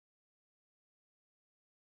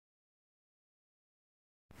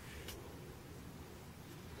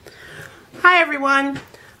Hi everyone.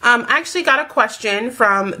 I actually got a question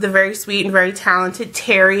from the very sweet and very talented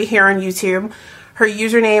Teri here on YouTube. Her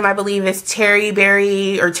username, I believe, is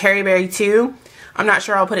Terryberry or Terryberry2. I'm not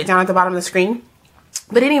sure. I'll put it down at the bottom of the screen.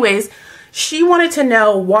 But anyways, she wanted to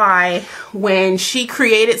know why when she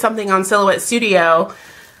created something on Silhouette Studio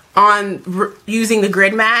on using the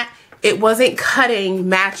grid mat, it wasn't cutting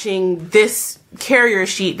matching this carrier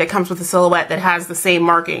sheet that comes with the Silhouette that has the same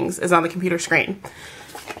markings as on the computer screen.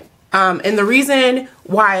 And the reason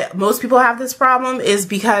why most people have this problem is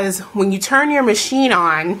because when you turn your machine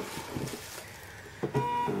on,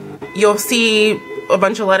 you'll see a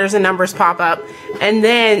bunch of letters and numbers pop up, and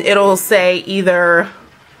then it'll say either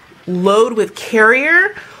load with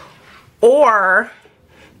carrier or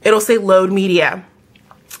it'll say load media.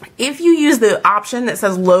 If you use the option that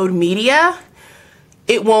says load media,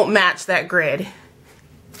 it won't match that grid.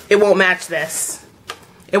 It won't match this.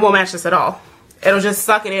 It won't match this at all. It'll just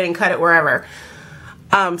suck it in and cut it wherever.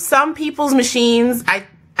 Some people's machines,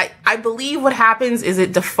 I believe what happens is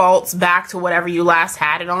it defaults back to whatever you last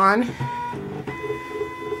had it on.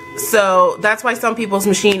 So that's why some people's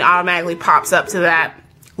machine automatically pops up to that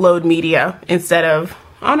load media instead of,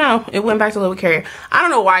 oh no, it went back to load carrier. I don't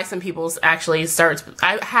know why some people's actually starts.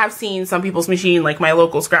 I have seen some people's machine, like my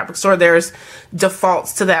local scrapbook store, there's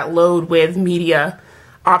defaults to that load with media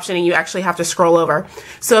option, and you actually have to scroll over.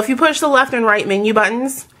 So if you push the left and right menu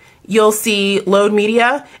buttons, you'll see load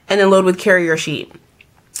media and then load with carrier sheet.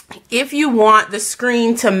 If you want the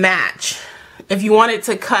screen to match, if you want it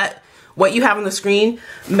to cut what you have on the screen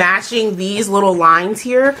matching these little lines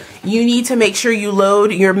here, you need to make sure you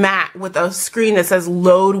load your mat with a screen that says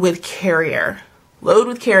load with carrier. Load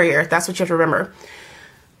with carrier, that's what you have to remember.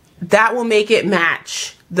 That will make it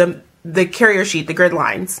match the carrier sheet, the grid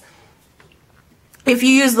lines. If you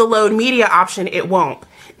use the load media option, it won't.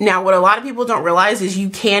 Now, what a lot of people don't realize is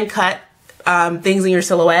you can cut things in your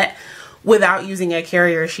Silhouette without using a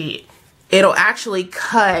carrier sheet. It'll actually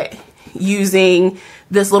cut using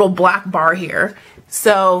this little black bar here.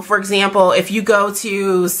 So, for example, if you go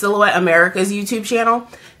to Silhouette America's YouTube channel,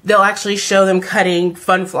 they'll actually show them cutting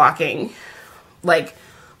fun flocking, like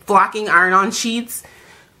flocking iron-on sheets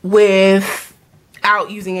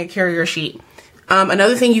without using a carrier sheet.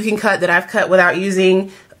 Another thing you can cut that I've cut without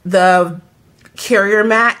using the carrier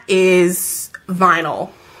mat is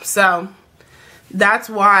vinyl. So that's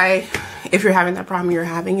why, if you're having that problem, you're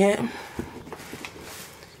having it,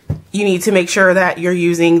 you need to make sure that you're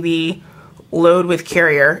using the load with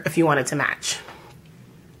carrier if you want it to match.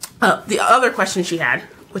 The other question she had,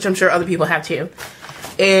 which I'm sure other people have too,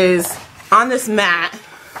 is on this mat,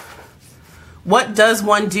 what does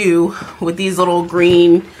one do with these little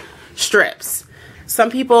green strips? Some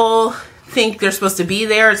people think they're supposed to be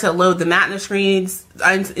there to load the mat and the screens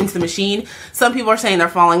into the machine. Some people are saying they're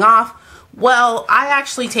falling off. Well, I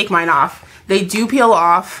actually take mine off. They do peel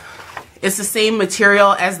off. It's the same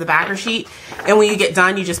material as the backer sheet, and when you get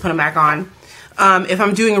done, you just put them back on. If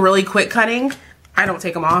I'm doing really quick cutting, I don't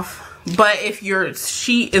take them off. But if your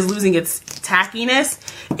sheet is losing its tackiness,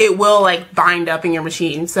 it will like bind up in your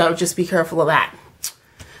machine, so just be careful of that.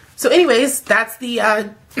 So anyways, that's the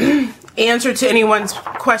answer to anyone's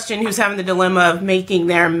question who's having the dilemma of making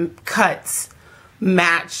their cuts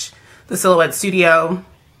match the Silhouette Studio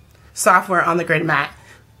software on the grid mat.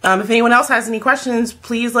 If anyone else has any questions,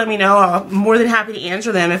 please let me know. I'm more than happy to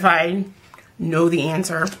answer them if I know the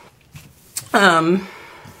answer. The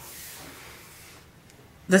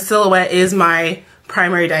Silhouette is my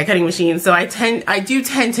primary die cutting machine, so I do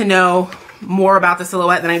tend to know more about the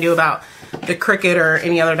Silhouette than I do about the Cricut or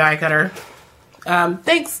any other die cutter.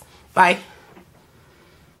 Thanks. Bye.